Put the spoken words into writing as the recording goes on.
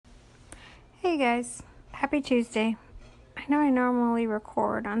Hey guys, happy Tuesday. I know I normally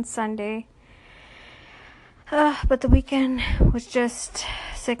record on Sunday, but the weekend was just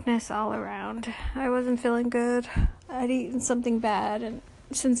sickness all around. I wasn't feeling good. I'd eaten something bad, and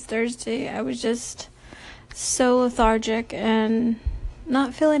since Thursday, I was just so lethargic and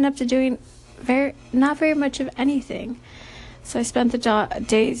not feeling up to doing not very much of anything. So I spent the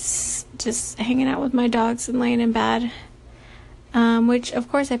days just hanging out with my dogs and laying in bed. Which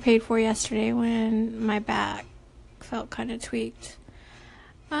of course I paid for yesterday when my back felt kind of tweaked.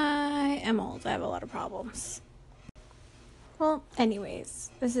 I am old. I have a lot of problems. Well,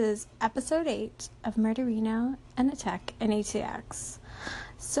 anyways, this is episode 8 of Murderino and Attack and ATX.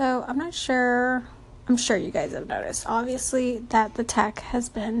 So I'm sure you guys have noticed, obviously, that the tech has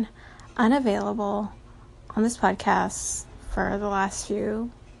been unavailable on this podcast for the last few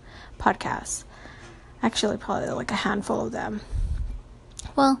podcasts. Actually, probably like a handful of them.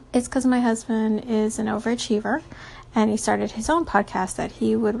 Well, it's because my husband is an overachiever, and he started his own podcast that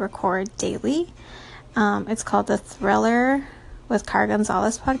he would record daily. It's called the Thriller with Car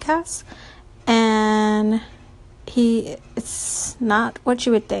Gonzalez podcast, and it's not what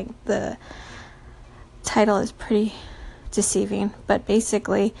you would think. The title is pretty deceiving, but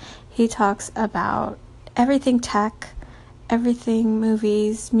basically he talks about everything tech, everything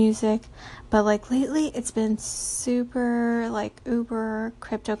movies, music, but like lately it's been super like uber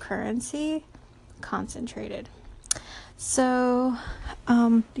cryptocurrency concentrated. So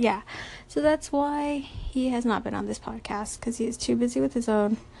so that's why he has not been on this podcast, because he is too busy with his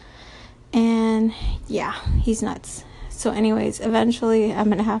own, and he's nuts. So anyways, eventually I'm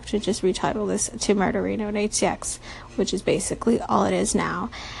gonna have to just retitle this to Murderino and ATX, which is basically all it is now.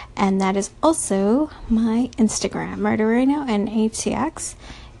 And that is also my Instagram, Murderino and ATX.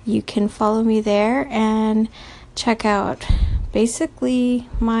 You can follow me there and check out basically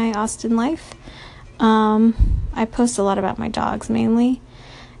my Austin life. I post a lot about my dogs mainly,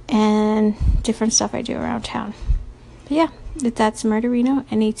 and different stuff I do around town. But that's Murderino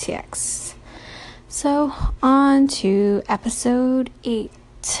and ATX. So, on to episode 8.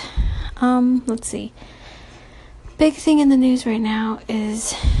 Let's see. Big thing in the news right now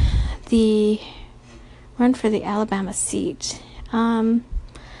is the run for the Alabama seat.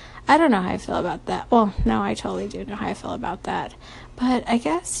 I don't know how I feel about that. Well, no, I totally do know how I feel about that. But I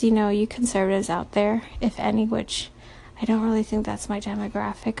guess, you conservatives out there, if any, which I don't really think that's my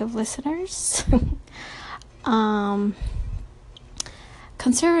demographic of listeners.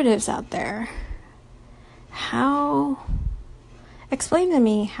 Conservatives out there, explain to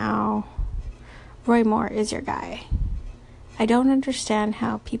me how Roy Moore is your guy. I don't understand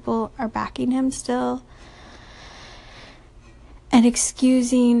how people are backing him still and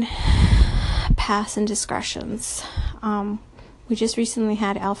excusing past indiscretions. We just recently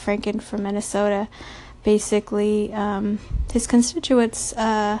had Al Franken from Minnesota. Basically, his constituents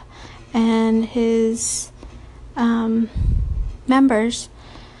and his members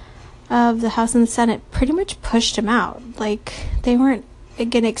of the House and the Senate pretty much pushed him out. Like, they weren't going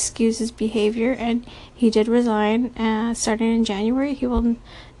to excuse his behavior, and he did resign. Starting in January, he will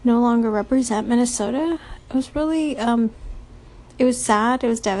no longer represent Minnesota. It was really it was sad. It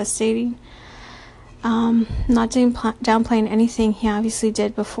was devastating. Not downplaying anything he obviously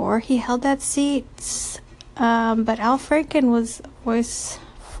did before he held that seat. But Al Franken was a voice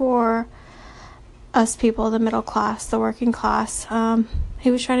for us people, the middle class, the working class. He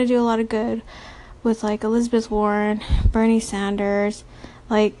was trying to do a lot of good with like Elizabeth Warren, Bernie Sanders,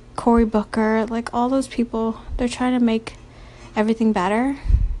 like Cory Booker, like all those people. They're trying to make everything better.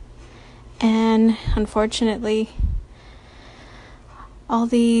 And unfortunately, all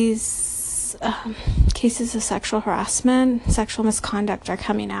these cases of sexual harassment, sexual misconduct are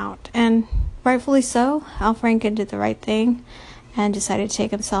coming out. And rightfully so. Al Franken did the right thing and decided to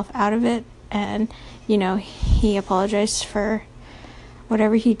take himself out of it. And, he apologized for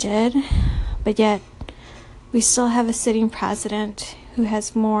whatever he did. But yet, we still have a sitting president who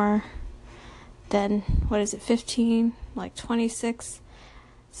has more than, 26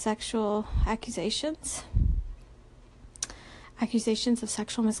 sexual accusations of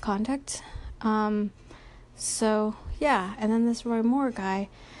sexual misconduct. And then this Roy Moore guy,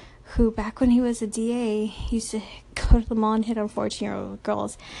 who back when he was a DA, used to go to the mall and hit on 14-year-old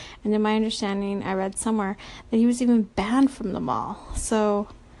girls. And in my understanding, I read somewhere that he was even banned from the mall. So,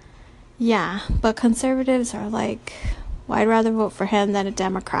 but conservatives are like, well, I'd rather vote for him than a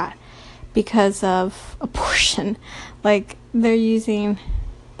Democrat because of abortion. Like, they're using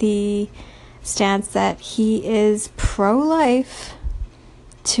the stance that he is pro-life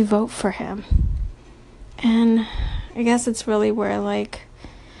to vote for him. And I guess it's really where, like,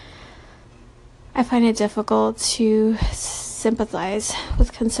 I find it difficult to sympathize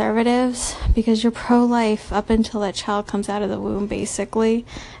with conservatives because you're pro-life up until that child comes out of the womb, basically.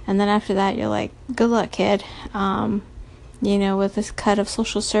 And then after that, you're like, good luck, kid. With this cut of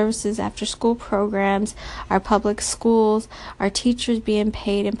social services, after school programs, our public schools, our teachers being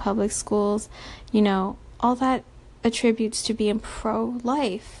paid in public schools, all that attributes to being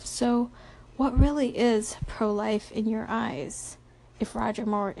pro-life. So what really is pro-life in your eyes if Roger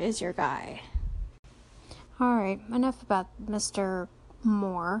Moore is your guy? Alright, enough about Mr.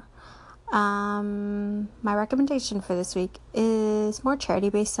 Moore. My recommendation for this week is more charity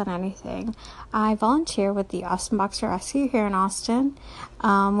based on anything. I volunteer with the Austin Boxer Rescue here in Austin.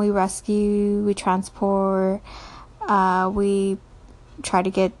 We rescue, we transport, we try to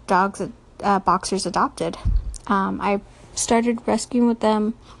get boxers adopted. I started rescuing with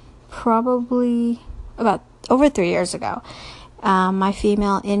them probably about over 3 years ago. My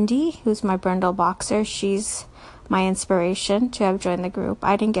female Indy, who's my brindle boxer, she's my inspiration to have joined the group.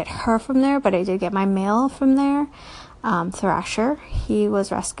 I didn't get her from there, but I did get my male from there, Thrasher. He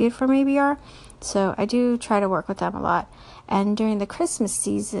was rescued from ABR, so I do try to work with them a lot. And during the Christmas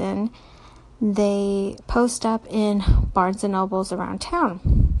season, they post up in Barnes & Nobles around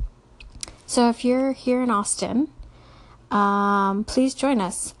town. So if you're here in Austin, please join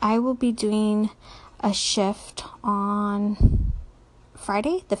us. I will be doing a shift on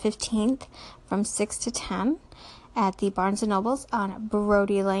Friday the 15th from 6 to 10 at the Barnes & Nobles on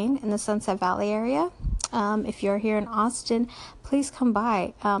Brody Lane in the Sunset Valley area. If you're here in Austin, please come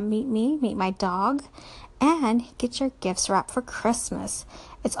by, meet me, meet my dog, and get your gifts wrapped for Christmas.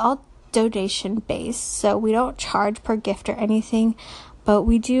 It's all donation based, so we don't charge per gift or anything, but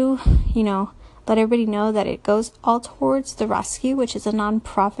we do, let everybody know that it goes all towards the rescue, which is a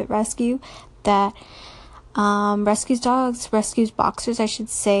non-profit rescue that rescues boxers, I should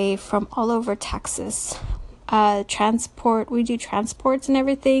say, from all over Texas. We do transports and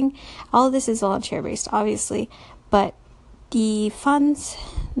everything. All of this is volunteer based, obviously, but the funds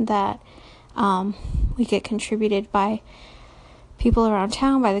that we get contributed by people around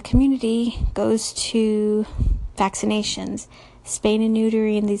town, by the community, goes to vaccinations, spaying and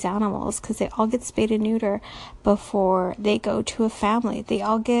neutering these animals, because they all get spayed and neutered before they go to a family. They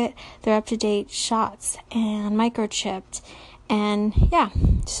all get their up-to-date shots and microchipped, and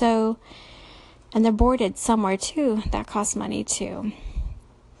and they're boarded somewhere too. That costs money too.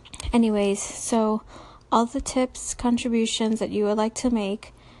 Anyways, so all the tips, contributions that you would like to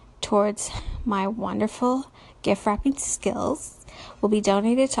make towards my wonderful gift wrapping skills will be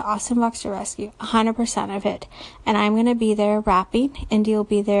donated to Austin Boxer Rescue, 100% of it. And I'm going to be there wrapping. Indy will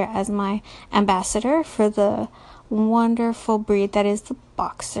be there as my ambassador for the wonderful breed that is the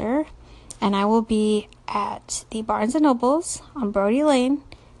boxer. And I will be at the Barnes & Nobles on Brody Lane,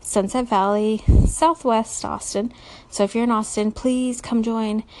 Sunset Valley, Southwest Austin. So if you're in Austin, please come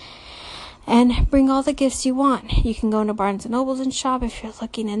join and bring all the gifts you want. You can go into Barnes & Nobles and shop if you're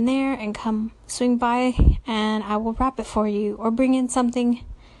looking in there, and come swing by and I will wrap it for you. Or bring in something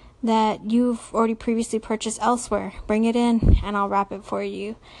that you've already previously purchased elsewhere. Bring it in and I'll wrap it for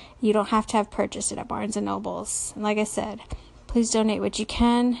you. You don't have to have purchased it at Barnes & Nobles. And like I said, please donate what you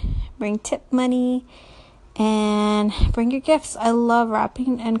can. Bring tip money and bring your gifts. I love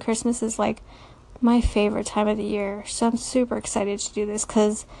wrapping, and Christmas is like my favorite time of the year. So I'm super excited to do this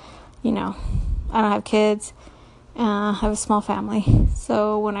because I don't have kids. I have a small family.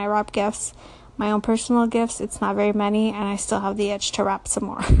 So when I wrap gifts, my own personal gifts, it's not very many, and I still have the itch to wrap some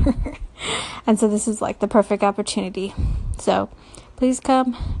more. And so this is like the perfect opportunity. So please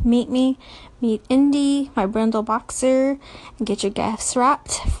come meet me, meet Indy, my brindle boxer, and get your gifts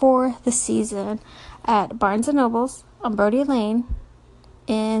wrapped for the season at Barnes & Nobles on Brody Lane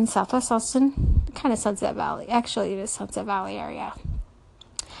in Southwest Austin, kind of Sunset Valley. Actually, it is Sunset Valley area.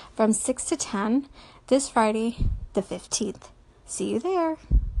 From 6 to 10 this Friday, the 15th. See you there.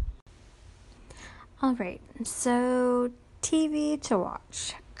 Alright, so TV to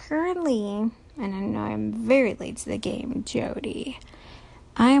watch. Currently, and I know I'm very late to the game, Jody,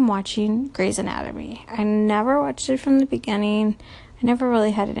 I am watching Grey's Anatomy. I never watched it from the beginning. I never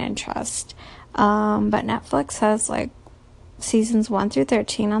really had an interest. But Netflix has like seasons 1 through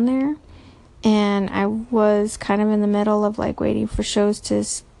 13 on there. And I was kind of in the middle of like waiting for shows to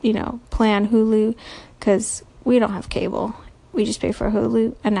play on Hulu, because we don't have cable. We just pay for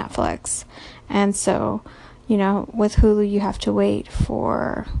Hulu and Netflix. And so, with Hulu, you have to wait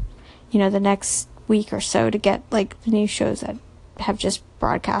for, the next week or so to get like the new shows that have just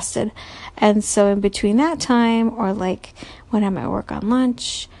broadcasted. And so in between that time, or like when I'm at work on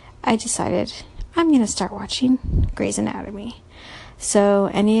lunch, I decided I'm going to start watching Grey's Anatomy. So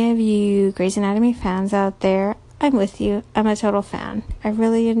any of you Grey's Anatomy fans out there, I'm with you. I'm a total fan. I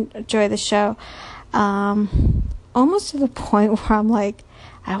really enjoy the show. Almost to the point where I'm like,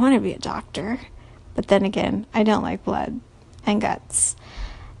 I want to be a doctor. But then again, I don't like blood and guts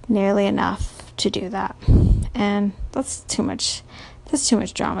nearly enough to do that. And that's too much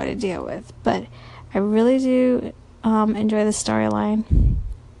drama to deal with. But I really do enjoy the storyline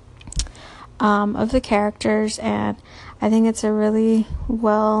of the characters, and I think it's a really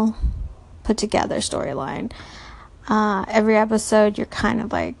well put together storyline. Every episode you're kind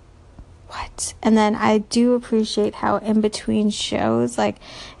of like, what? And then I do appreciate how in between shows, like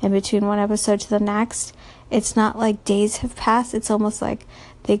in between one episode to the next, it's not like days have passed. It's almost like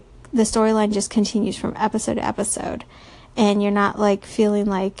the storyline just continues from episode to episode, and you're not like feeling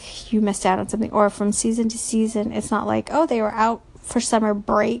like you missed out on something. Or from season to season, it's not like, oh, they were out for summer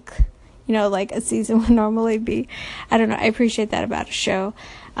break, like a season would normally be. I don't know. I appreciate that about a show,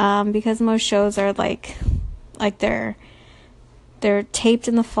 because most shows are like they're taped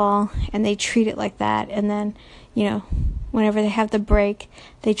in the fall and they treat it like that. And then, whenever they have the break,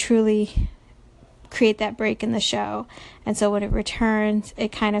 they truly create that break in the show. And so when it returns,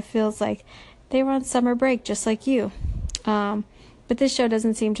 it kind of feels like they were on summer break, just like you. But this show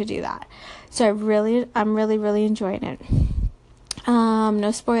doesn't seem to do that. So I'm really enjoying it.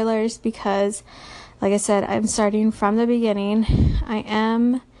 No spoilers, because like I said, I'm starting from the beginning. I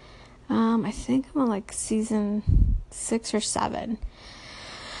am, I think I'm on like season 6 or 7.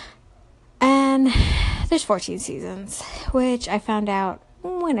 And there's 14 seasons, which I found out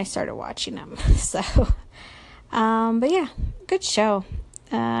when I started watching them. So, but yeah, good show.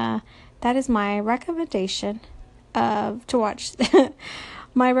 That is my recommendation to watch.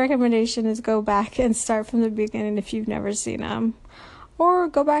 My recommendation is go back and start from the beginning if you've never seen them, or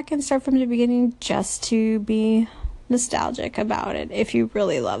go back and start from the beginning just to be nostalgic about it if you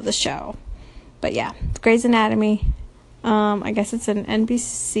really love the show. But yeah, Grey's Anatomy. I guess it's an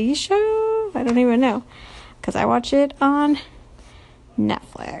NBC show. I don't even know, because I watch it on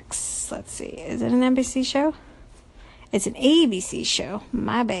Netflix. Let's see. Is it an NBC show? It's an ABC show.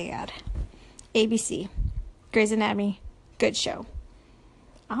 My bad. ABC. Grey's Anatomy. Good show.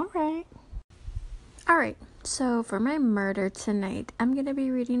 Alright. So for my murder tonight, I'm going to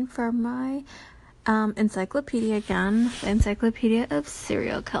be reading from my encyclopedia again. The Encyclopedia of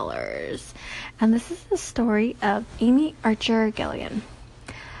Serial Killers. And this is the story of Amy Archer Gilligan.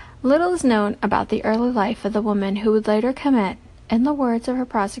 Little is known about the early life of the woman who would later commit, in the words of her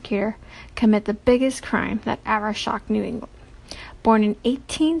prosecutor, commit the biggest crime that ever shocked New England. Born in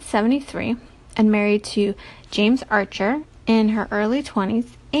 1873 and married to James Archer in her early 20s,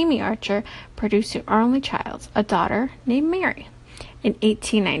 Amy Archer produced her only child, a daughter named Mary, in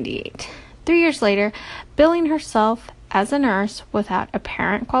 1898. 3 years later, billing herself as a nurse without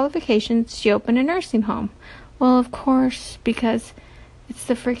apparent qualifications, she opened a nursing home. Well, of course, because it's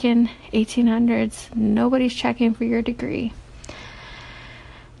the freaking 1800s. Nobody's checking for your degree.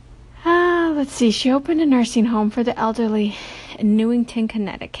 Let's see. She opened a nursing home for the elderly in Newington,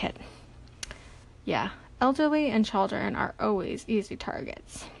 Connecticut. Yeah, elderly and children are always easy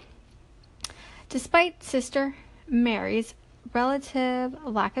targets. Despite Sister Mary's relative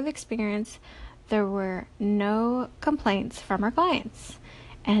lack of experience, there were no complaints from her clients.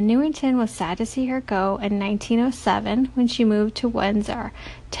 And Newington was sad to see her go in 1907 when she moved to Windsor,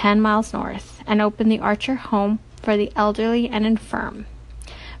 10 miles north, and opened the Archer Home for the elderly and infirm.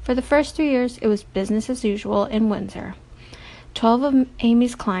 For the first 3 years, it was business as usual in Windsor. 12 of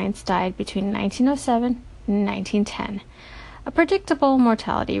Amy's clients died between 1907 and 1910, a predictable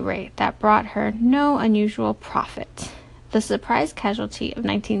mortality rate that brought her no unusual profit. The surprise casualty of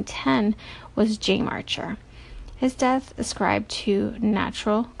 1910 was James Archer. His death ascribed to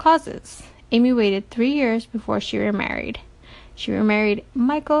natural causes. Amy waited 3 years before she remarried. She remarried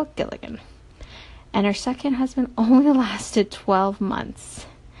Michael Gilligan, and her second husband only lasted 12 months.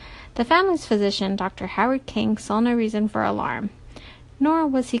 The family's physician, Dr. Howard King, saw no reason for alarm, nor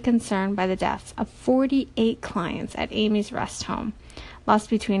was he concerned by the deaths of 48 clients at Amy's rest home, lost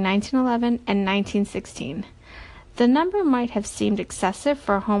between 1911 and 1916. The number might have seemed excessive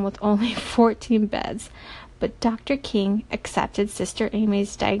for a home with only 14 beds, but Dr. King accepted Sister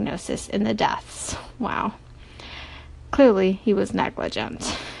Amy's diagnosis in the deaths. Wow. Clearly, he was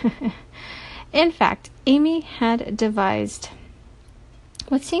negligent. In fact, Amy had devised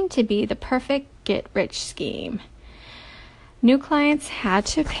what seemed to be the perfect get-rich scheme. New clients had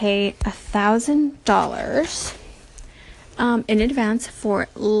to pay $1,000 in advance for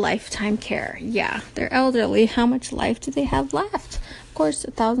lifetime care. Yeah, they're elderly. How much life do they have left? Of course,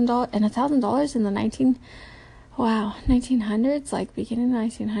 $1,000 and $1,000 in the Wow, 1900s, like beginning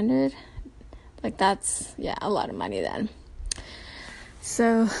 1900, like that's, a lot of money then.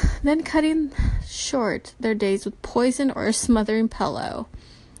 So then cutting short their days with poison or a smothering pillow,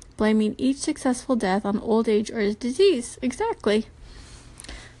 blaming each successful death on old age or disease. Exactly.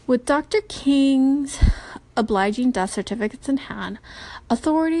 With Dr. King's obliging death certificates in hand,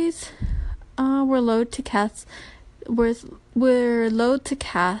 authorities were loath to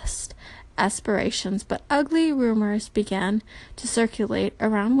cast aspirations, but ugly rumors began to circulate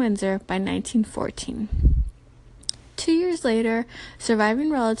around Windsor by 1914. 2 years later, surviving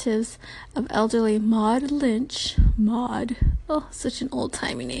relatives of elderly Maud Lynch, such an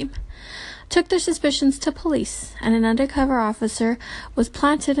old-timey name, took their suspicions to police, and an undercover officer was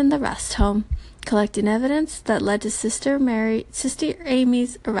planted in the rest home, collecting evidence that led to Sister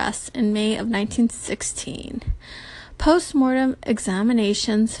Amy's arrest in May of 1916. Post-mortem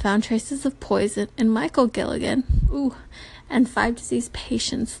examinations found traces of poison in Michael Gilligan, and 5 deceased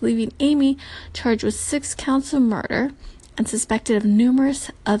patients, leaving Amy charged with 6 counts of murder and suspected of numerous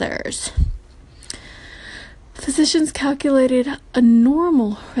others. Physicians calculated a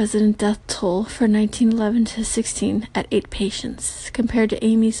normal resident death toll for 1911 to 16 at 8 patients, compared to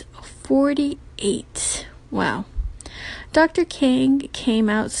Amy's 48. Wow. Dr. King came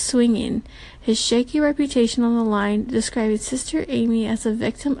out swinging, his shaky reputation on the line, describing Sister Amy as a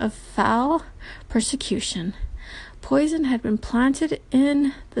victim of foul persecution. Poison had been planted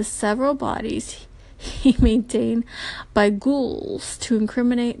in the several bodies, he maintained, by ghouls to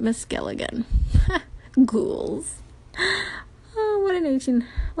incriminate Miss Gilligan. Ghouls. Oh, what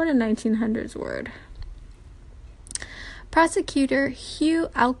a 1900s word. Prosecutor Hugh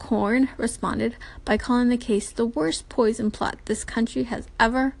Alcorn responded by calling the case the worst poison plot this country has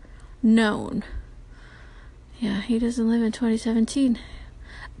ever known. Yeah, he doesn't live in 2017.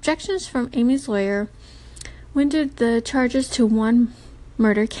 Objections from Amy's lawyer winded the charges to 1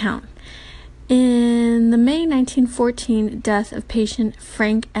 murder count. In the May 1914 death of patient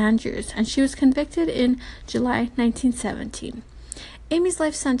Frank Andrews, and she was convicted in July 1917. Amy's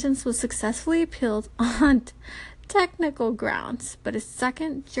life sentence was successfully appealed on technical grounds, but a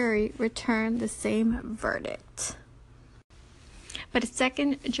second jury returned the same verdict.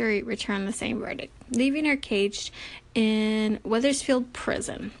 Leaving her caged in Wethersfield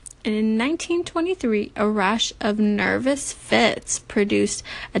Prison. And in 1923, a rash of nervous fits produced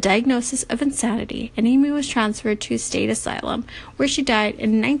a diagnosis of insanity, and Amy was transferred to a state asylum, where she died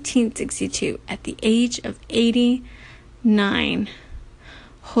in 1962 at the age of 89.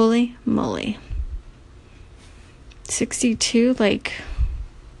 Holy moly. 62, I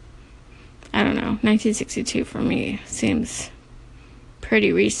don't know, 1962 for me seems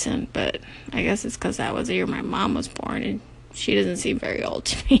pretty recent, but I guess it's because that was the year my mom was born, and she doesn't seem very old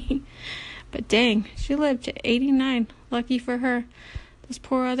to me. But dang, she lived to 89. Lucky for her. Those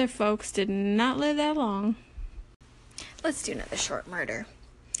poor other folks did not live that long. Let's do another short murder.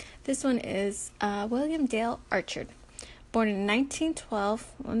 This one is William Dale Archer. Born in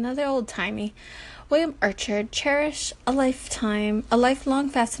 1912, another old-timey. William Archer cherished a lifelong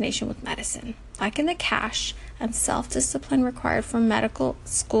fascination with medicine. Lacking the cash and self-discipline required from medical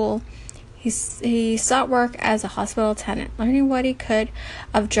school, he sought work as a hospital attendant, learning what he could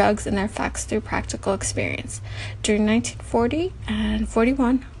of drugs and their effects through practical experience. During 1940 and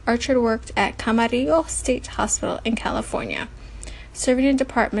 41, Archer worked at Camarillo State Hospital in California, serving in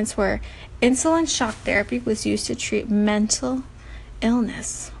departments where insulin shock therapy was used to treat mental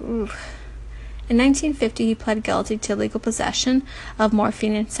illness. In 1950, he pled guilty to illegal possession of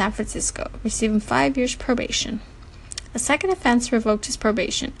morphine in San Francisco, receiving 5 years probation. A second offense revoked his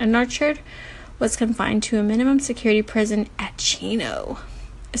probation, and Archer was confined to a minimum security prison at Chino.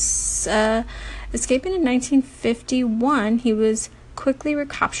 Escaping in 1951, he was quickly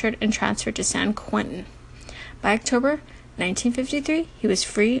recaptured and transferred to San Quentin. By October 1953, he was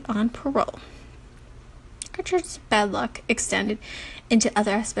free on parole. Archer's bad luck extended into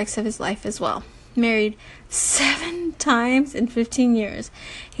other aspects of his life as well. Married 7 times in 15 years,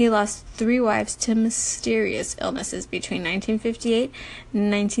 he lost 3 wives to mysterious illnesses between 1958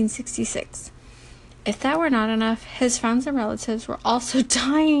 and 1966. If that were not enough, his friends and relatives were also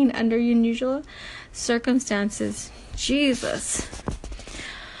dying under unusual circumstances. Jesus.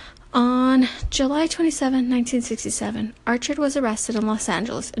 On July 27, 1967, Archer was arrested in Los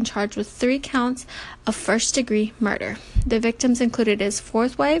Angeles and charged with 3 counts of first-degree murder. The victims included his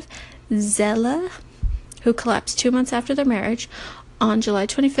 4th wife, Zella, who collapsed 2 months after their marriage on July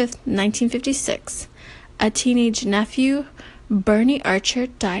 25, 1956. A teenage nephew, Bernie Archer,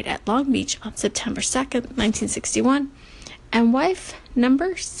 died at Long Beach on September 2, 1961. And wife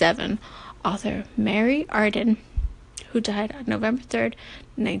number 7, author Mary Arden, who died on November 3rd,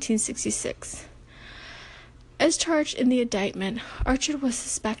 1966. As charged in the indictment, Archer was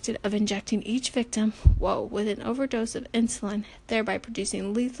suspected of injecting each victim, with an overdose of insulin, thereby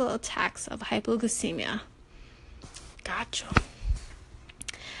producing lethal attacks of hypoglycemia. Gotcha.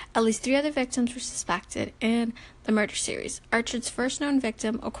 At least 3 other victims were suspected in the murder series. Archer's first known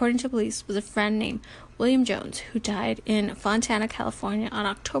victim, according to police, was a friend named William Jones, who died in Fontana, California on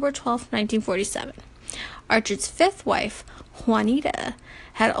October 12, 1947. Archer's 5th wife, Juanita,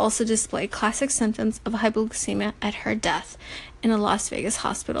 had also displayed classic symptoms of hypoglycemia at her death in a Las Vegas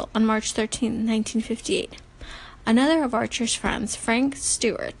hospital on March 13, 1958. Another of Archer's friends, Frank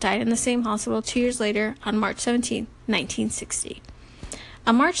Stewart, died in the same hospital 2 years later on March 17, 1960.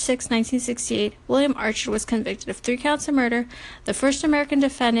 On March 6, 1968, William Archer was convicted of 3 counts of murder, the first American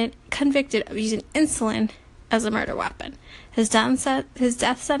defendant convicted of using insulin as a murder weapon. His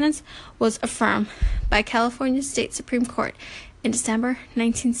death sentence was affirmed by California State Supreme Court in December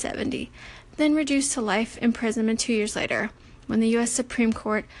 1970, then reduced to life imprisonment 2 years later, when the U.S. Supreme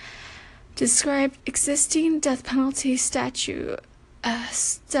Court described existing death penalty statutes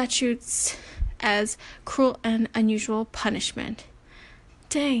as cruel and unusual punishment.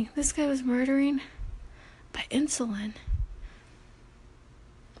 Dang, this guy was murdering by insulin.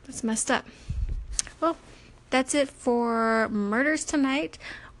 That's messed up. Well, that's it for murders tonight.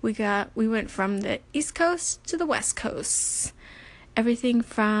 We went from the East Coast to the West Coast. Everything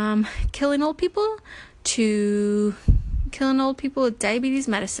from killing old people to killing old people with diabetes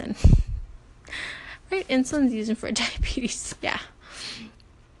medicine. Right? Insulin's used for diabetes. Yeah.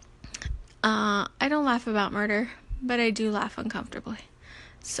 I don't laugh about murder, but I do laugh uncomfortably.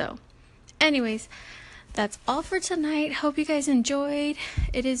 So, anyways, that's all for tonight. Hope you guys enjoyed.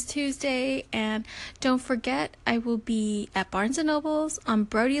 It is Tuesday, and don't forget, I will be at Barnes & Noble's on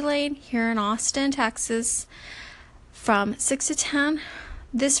Brody Lane here in Austin, Texas, from 6 to 10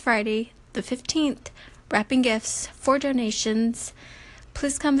 this Friday, the 15th, wrapping gifts for donations.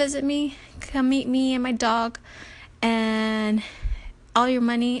 Please come visit me. Come meet me and my dog, and all your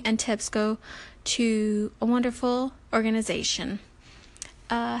money and tips go to a wonderful organization.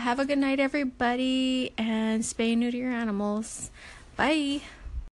 Have a good night, everybody, and spay and neuter your animals. Bye.